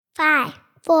5,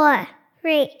 4,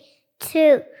 3,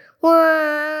 2, 1.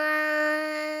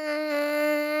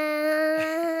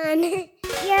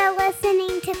 You're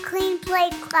listening to Clean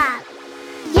Plate Club.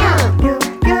 Yum, yum,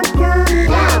 yum, yum, yum,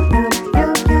 yum, yum,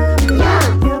 yum,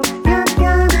 yum,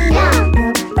 yum,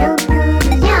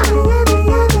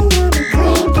 yum,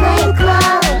 Clean Plate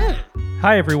Club.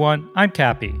 Hi everyone, I'm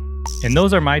Cappy, and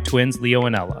those are my twins Leo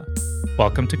and Ella.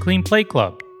 Welcome to Clean Plate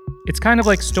Club. It's kind of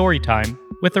like story time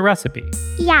with a recipe.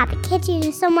 Yeah, the kitchen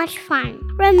is so much fun.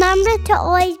 Remember to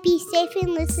always be safe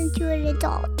and listen to an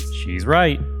adult. She's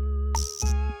right.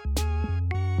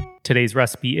 Today's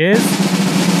recipe is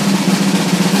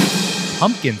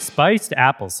pumpkin spiced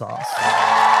applesauce.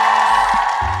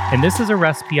 And this is a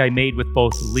recipe I made with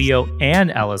both Leo and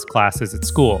Ella's classes at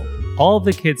school. All of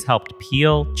the kids helped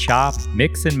peel, chop,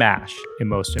 mix, and mash. And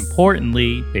most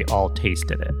importantly, they all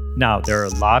tasted it. Now, there are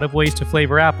a lot of ways to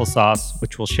flavor applesauce,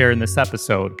 which we'll share in this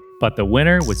episode, but the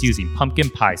winner was using pumpkin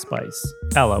pie spice.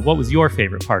 Ella, what was your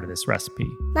favorite part of this recipe?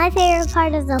 My favorite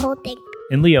part of the whole thing.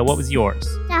 And Leo, what was yours?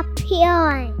 The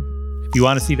peeling. If you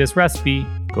want to see this recipe,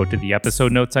 go to the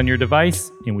episode notes on your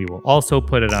device, and we will also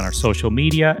put it on our social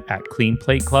media at Clean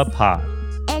Plate Club Pod.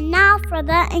 And now for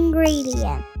the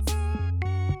ingredients.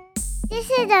 This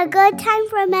is a good time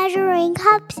for measuring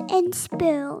cups and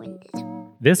spoons.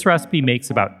 This recipe makes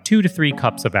about 2 to 3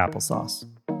 cups of applesauce.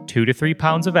 2 to 3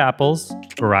 pounds of apples,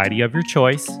 variety of your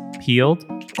choice, peeled,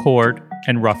 cored,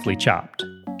 and roughly chopped.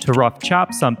 To rough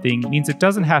chop something means it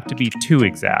doesn't have to be too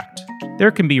exact. There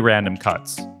can be random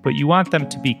cuts, but you want them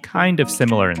to be kind of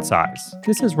similar in size.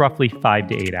 This is roughly 5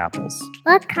 to 8 apples.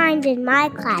 What kind did my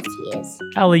class use?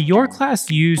 Ellie, your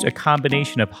class used a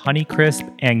combination of Honeycrisp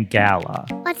and Gala.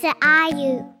 What did I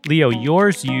use? Leo,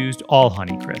 yours used all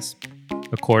Honeycrisp.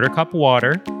 1/4 cup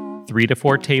water, 3 to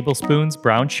 4 tablespoons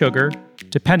brown sugar,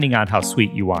 depending on how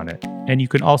sweet you want it. And you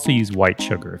can also use white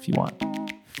sugar if you want.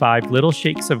 5 little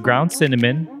shakes of ground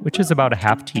cinnamon, which is about a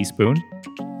half teaspoon.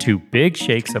 2 big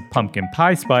shakes of pumpkin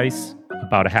pie spice,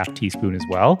 about a half teaspoon as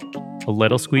well. A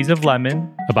little squeeze of lemon,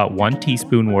 about 1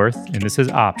 teaspoon worth, and this is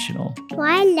optional.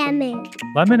 Why lemon?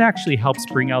 Lemon actually helps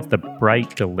bring out the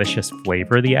bright, delicious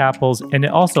flavor of the apples, and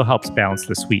it also helps balance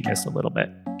the sweetness a little bit.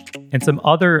 And some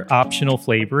other optional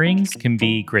flavorings can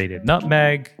be grated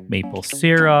nutmeg, maple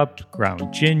syrup,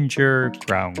 ground ginger,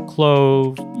 ground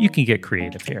clove. You can get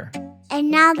creative here. And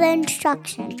now the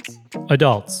instructions.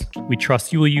 Adults, we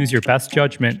trust you will use your best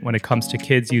judgment when it comes to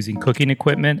kids using cooking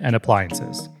equipment and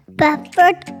appliances. But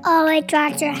first, always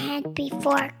wash your hands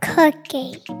before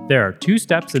cooking. There are 2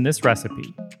 steps in this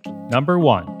recipe. Number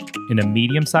 1, in a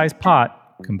medium-sized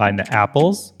pot, combine the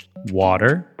apples,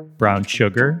 water, brown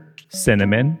sugar,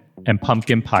 cinnamon, and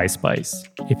pumpkin pie spice.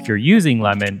 If you're using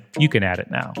lemon, you can add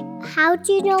it now. How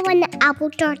do you know when the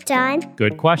apples are done?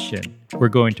 Good question. We're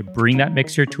going to bring that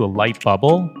mixture to a light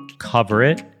bubble, cover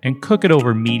it, and cook it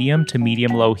over medium to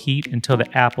medium-low heat until the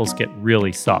apples get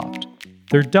really soft.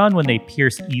 They're done when they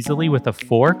pierce easily with a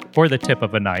fork or the tip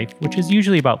of a knife, which is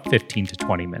usually about 15 to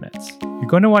 20 minutes. You're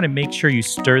going to want to make sure you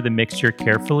stir the mixture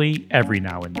carefully every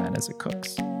now and then as it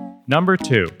cooks. Number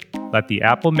 2, let the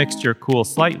apple mixture cool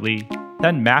slightly,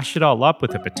 then mash it all up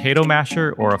with a potato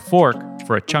masher or a fork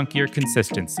for a chunkier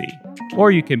consistency.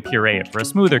 Or you can puree it for a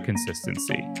smoother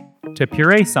consistency. To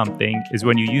puree something is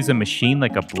when you use a machine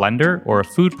like a blender or a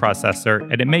food processor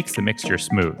and it makes the mixture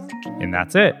smooth. And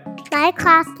that's it. My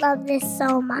class loved this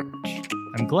so much.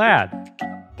 I'm glad.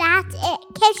 That's it.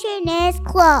 Kitchen is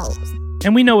closed.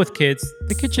 And we know with kids,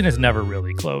 the kitchen is never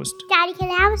really closed. Daddy, can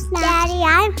I have a snack? Daddy,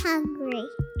 I'm hungry.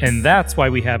 And that's why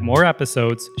we have more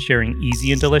episodes sharing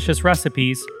easy and delicious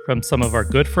recipes from some of our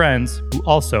good friends who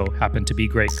also happen to be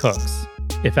great cooks.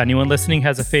 If anyone listening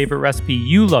has a favorite recipe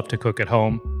you love to cook at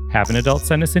home, have an adult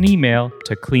send us an email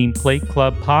to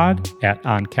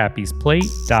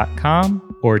cleanplateclubpod@oncappysplate.com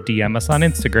or DM us on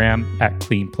Instagram at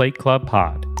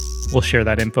cleanplateclubpod. We'll share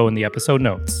that info in the episode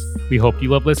notes. We hope you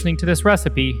love listening to this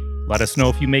recipe. Let us know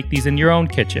if you make these in your own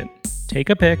kitchen. Take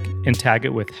a pic and tag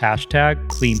it with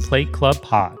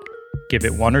 #CleanPlateClubPod. Give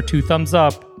it 1 or 2 thumbs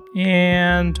up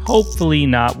and hopefully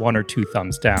not 1 or 2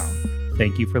 thumbs down.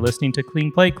 Thank you for listening to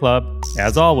Clean Plate Club.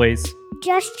 As always,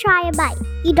 just try a bite.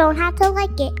 You don't have to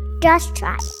like it. Just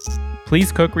try it.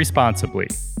 Please cook responsibly.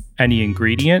 Any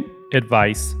ingredient,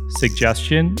 advice,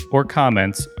 suggestion, or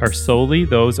comments are solely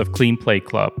those of Clean Plate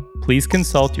Club. Please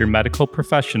consult your medical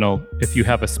professional if you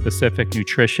have a specific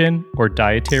nutrition or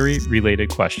dietary-related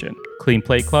question. Clean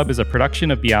Plate Club is a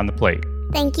production of Beyond the Plate.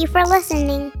 Thank you for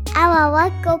listening. I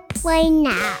will go play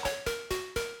now.